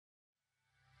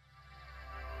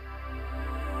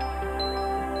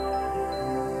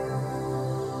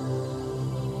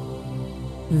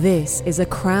This is a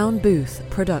Crown Booth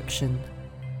production.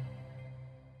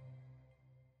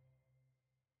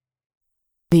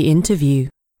 The Interview,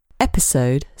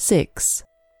 Episode 6,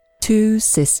 Two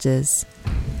Sisters.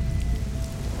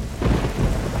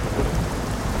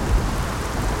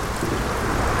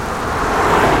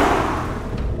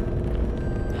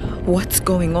 What's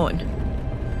going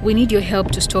on? We need your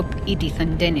help to stop Edith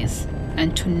and Dennis,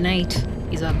 and tonight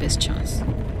is our best chance.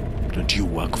 Don't you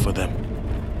work for them?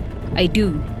 I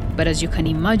do, but as you can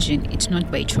imagine, it's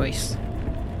not by choice.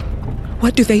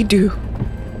 What do they do?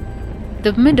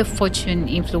 They've made a fortune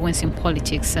influencing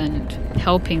politics and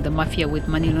helping the mafia with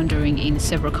money laundering in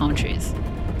several countries.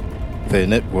 Their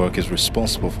network is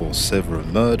responsible for several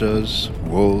murders,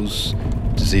 wars,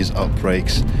 disease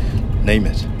outbreaks, name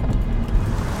it.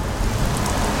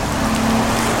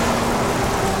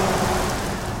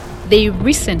 They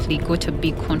recently got a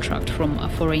big contract from a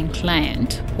foreign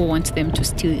client who wants them to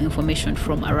steal information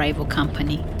from a rival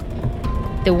company.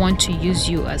 They want to use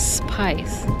you as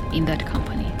spies in that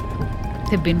company.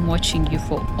 They've been watching you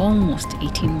for almost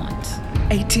 18 months.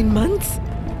 18 months?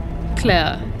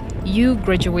 Claire, you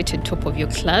graduated top of your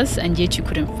class and yet you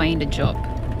couldn't find a job.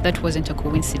 That wasn't a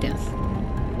coincidence.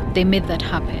 They made that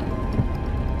happen.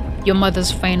 Your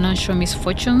mother's financial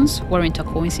misfortunes weren't a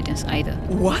coincidence either.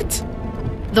 What?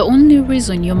 The only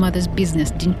reason your mother's business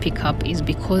didn't pick up is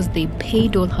because they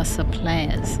paid all her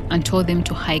suppliers and told them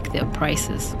to hike their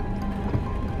prices.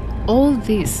 All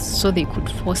this so they could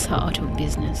force her out of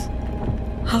business.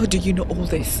 How do you know all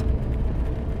this?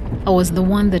 I was the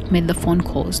one that made the phone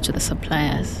calls to the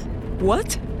suppliers.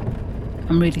 What?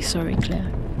 I'm really sorry, Claire.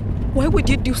 Why would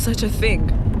you do such a thing?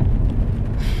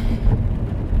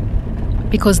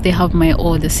 Because they have my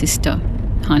older sister,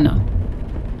 Hannah.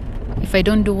 If I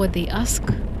don't do what they ask,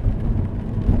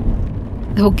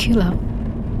 they'll kill her.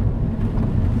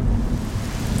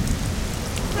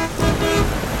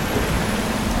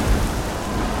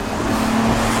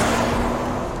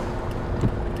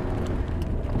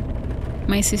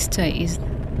 My sister is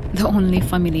the only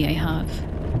family I have.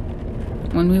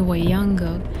 When we were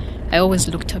younger, I always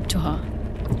looked up to her.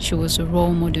 She was a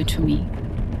role model to me.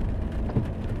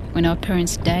 When our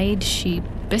parents died, she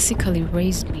basically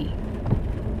raised me.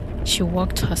 She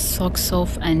worked her socks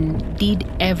off and did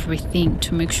everything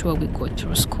to make sure we got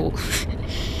through school.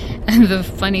 And the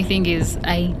funny thing is,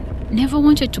 I never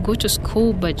wanted to go to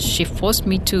school, but she forced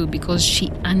me to because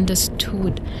she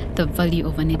understood the value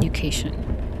of an education.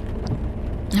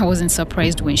 I wasn't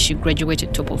surprised when she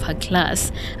graduated top of her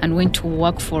class and went to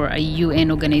work for a UN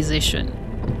organization.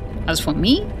 As for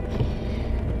me,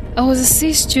 I was a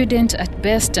C student at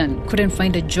best and couldn't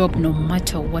find a job no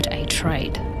matter what I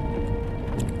tried.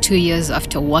 2 years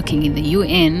after working in the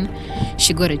UN,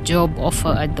 she got a job offer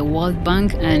at the World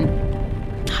Bank and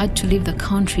had to leave the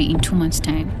country in 2 months'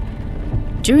 time.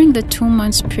 During the 2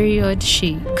 months period,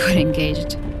 she got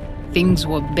engaged. Things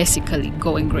were basically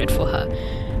going great for her.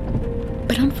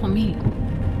 But not for me.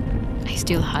 I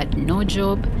still had no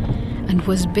job and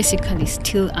was basically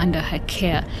still under her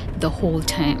care the whole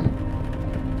time.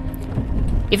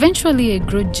 Eventually, I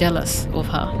grew jealous of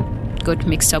her. Got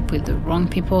mixed up with the wrong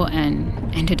people and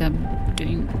ended up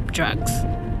doing drugs.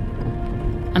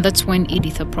 And that's when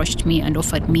Edith approached me and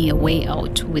offered me a way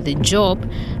out with a job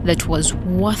that was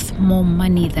worth more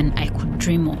money than I could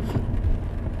dream of.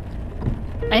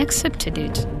 I accepted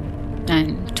it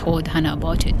and told Hannah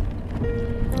about it.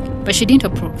 But she didn't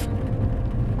approve.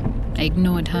 I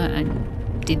ignored her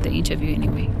and did the interview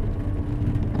anyway.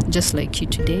 Just like you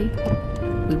today,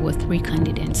 we were 3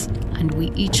 candidates, and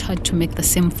we each had to make the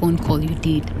same phone call you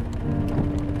did.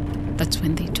 That's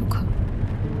when they took her.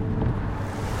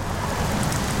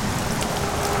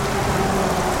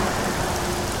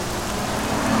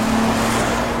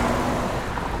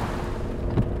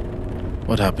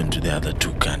 What happened to the other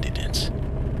 2 candidates?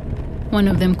 One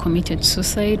of them committed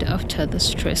suicide after the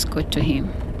stress got to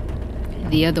him.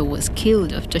 The other was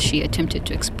killed after she attempted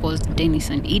to expose Dennis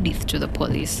and Edith to the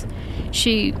police.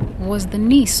 She was the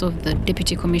niece of the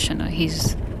deputy commissioner.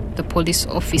 He's the police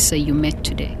officer you met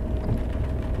today.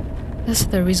 That's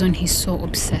the reason he's so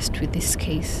obsessed with this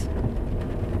case.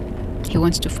 He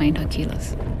wants to find her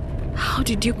killers. How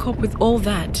did you cope with all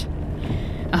that?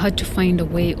 I had to find a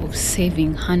way of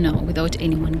saving Hannah without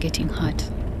anyone getting hurt.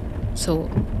 So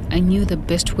I knew the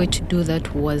best way to do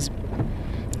that was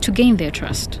to gain their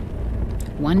trust.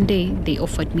 One day, they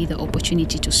offered me the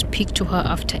opportunity to speak to her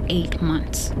after 8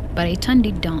 months, but I turned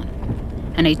it down.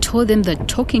 And I told them that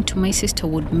talking to my sister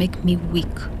would make me weak,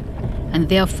 and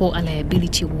therefore a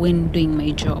liability when doing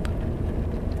my job.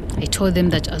 I told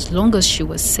them that as long as she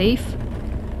was safe,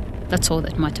 that's all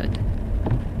that mattered.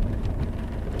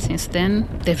 Since then,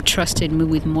 they've trusted me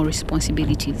with more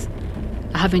responsibilities.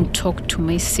 I haven't talked to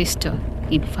my sister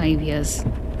in 5 years.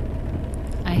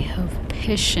 I have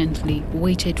patiently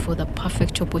waited for the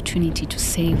perfect opportunity to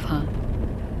save her.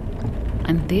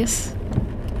 And this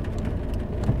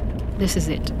is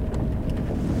it.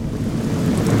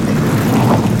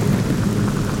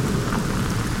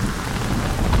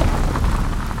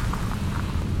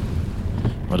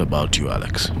 What about you,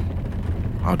 Alex?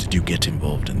 How did you get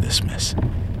involved in this mess?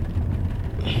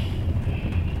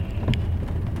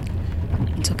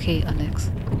 It's okay,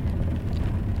 Alex.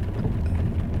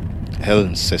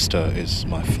 Helen's sister is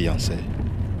my fiancée.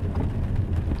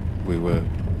 We were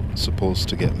supposed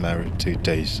to get married 2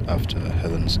 days after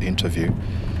Helen's interview.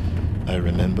 I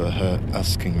remember her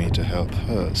asking me to help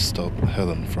her stop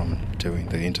Helen from doing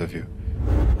the interview.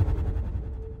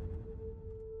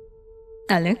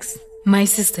 Alex, my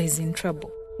sister is in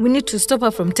trouble. We need to stop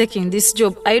her from taking this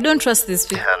job. I don't trust this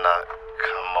people. Hannah,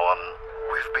 come on.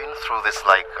 We've been through this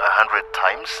like 100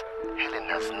 times. Helen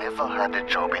has never had a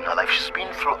job in her life. She's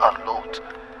been through a lot.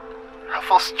 Her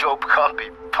first job can't be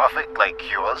perfect like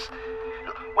yours.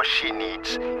 What she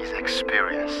needs is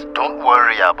experience. Don't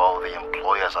worry about the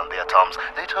employers and their terms.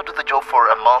 Let her do the job for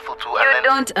a month or two and then... You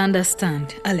don't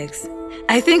understand, Alex.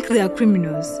 I think they are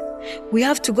criminals. We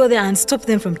have to go there and stop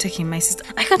them from taking my sister.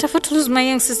 I can't afford to lose my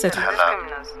young sister to these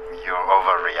criminals. You're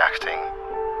overreacting.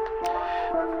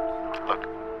 Look,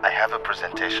 I have a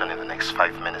presentation in the next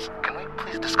 5 minutes. Can we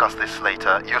please discuss this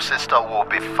later? Your sister will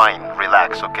be fine.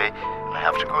 Relax, okay? And I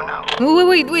have to go now.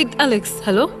 Wait, Alex.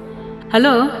 Hello?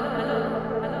 Hello?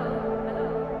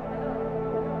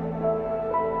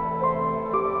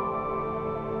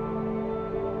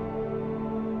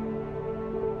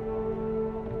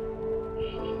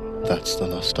 That's the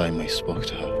last time I spoke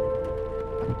to her.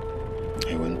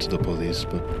 I went to the police,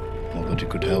 but nobody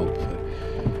could help.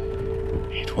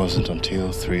 It wasn't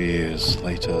until 3 years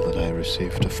later that I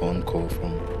received a phone call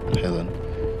from Helen,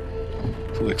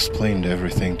 who explained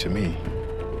everything to me.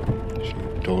 She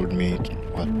told me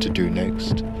what to do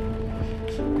next,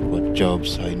 what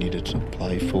jobs I needed to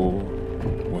apply for,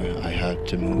 where I had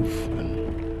to move, and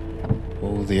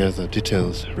all the other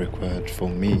details required for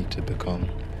me to become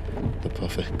the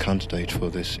perfect candidate for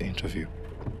this interview.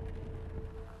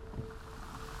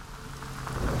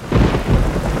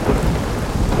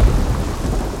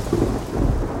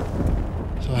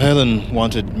 So Helen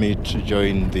wanted me to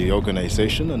join the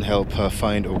organization and help her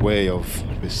find a way of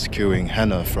rescuing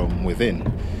Hannah from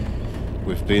within.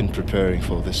 We've been preparing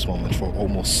for this moment for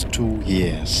almost 2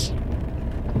 years.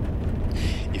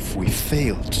 If we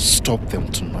fail to stop them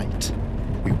tonight,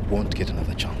 we won't get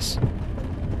another chance.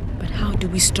 But how do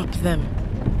we stop them?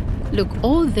 Look,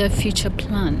 all their future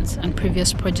plans and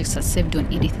previous projects are saved on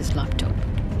Edith's laptop.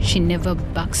 She never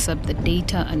backs up the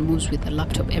data and moves with the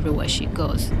laptop everywhere she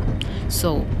goes.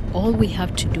 So all we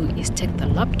have to do is take the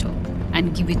laptop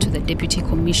and give it to the deputy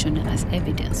commissioner as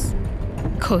evidence.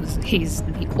 Because he's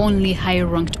the only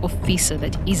high-ranked officer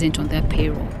that isn't on their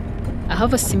payroll. I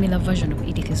have a similar version of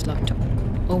Edith's laptop.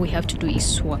 All we have to do is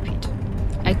swap it.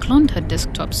 I cloned her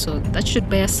desktop, so that should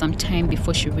buy us some time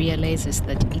before she realizes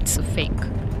that it's a fake.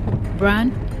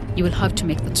 Bran, you will have to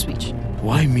make that switch.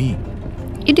 Why me?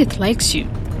 Edith likes you.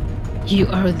 You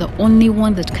are the only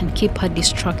one that can keep her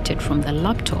distracted from the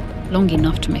laptop long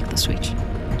enough to make the switch.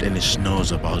 Dennis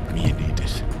knows about me and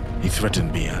Edith. He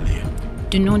threatened me earlier.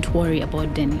 Do not worry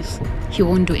about Dennis. He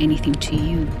won't do anything to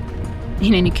you.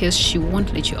 In any case, she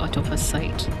won't let you out of her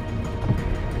sight.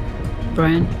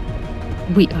 Bran,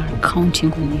 we are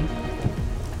counting on you.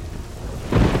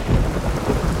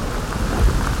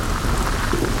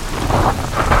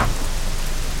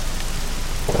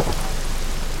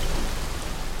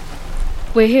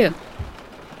 We're here.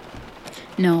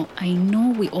 Now, I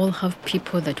know we all have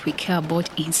people that we care about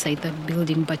inside that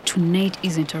building, but tonight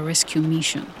isn't a rescue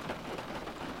mission.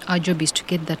 Our job is to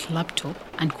get that laptop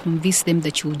and convince them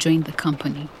that you'll join the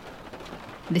company.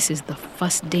 This is the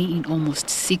first day in almost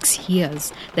 6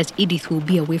 years that Edith will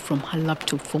be away from her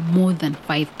laptop for more than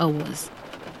 5 hours.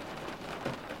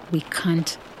 We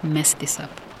can't mess this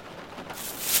up.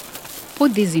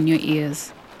 Put these in your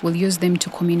ears. We'll use them to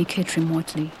communicate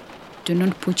remotely. Do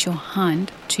not put your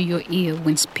hand to your ear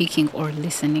when speaking or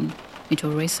listening. It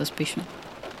will raise suspicion.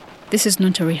 This is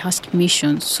not a rehearsed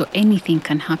mission, so anything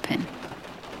can happen.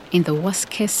 In the worst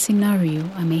case scenario,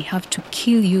 I may have to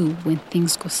kill you when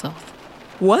things go south.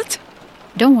 What?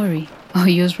 Don't worry, I'll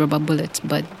use rubber bullets,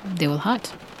 but they will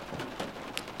hurt.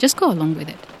 Just go along with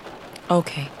it.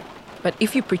 Okay, but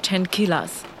if you pretend kill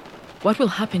us, what will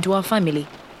happen to our family?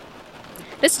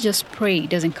 Let's just pray it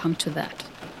doesn't come to that.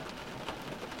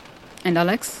 And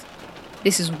Alex,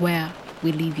 this is where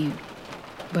we leave you.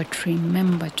 But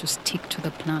remember to stick to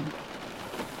the plan.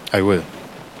 I will.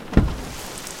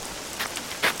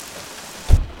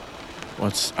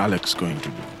 What's Alex going to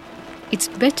do? It's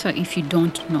better if you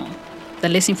don't know. The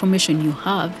less information you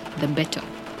have, the better.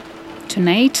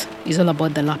 Tonight is all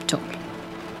about the laptop.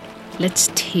 Let's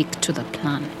stick to the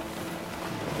plan.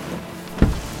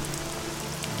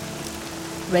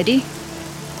 Ready?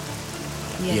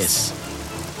 Yes.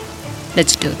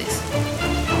 Let's do this.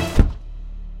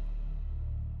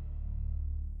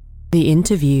 The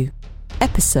Interview,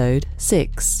 Episode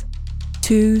 6,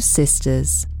 Two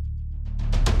Sisters.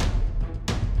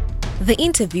 The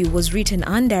Interview was written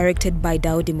and directed by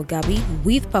Daudi Mugabi,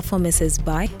 with performances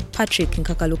by Patrick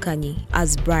Nkakalukanyi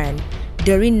as Brian,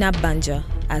 Doreen Nabanja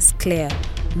as Claire,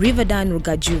 Riverdan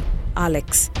Rugaju,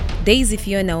 Alex, Daisy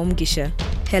Fiona Omgisha,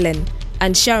 Helen,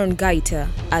 and Sharon Gaita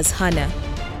as Hannah.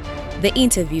 The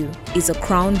Interview is a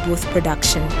Crown Booth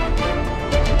production.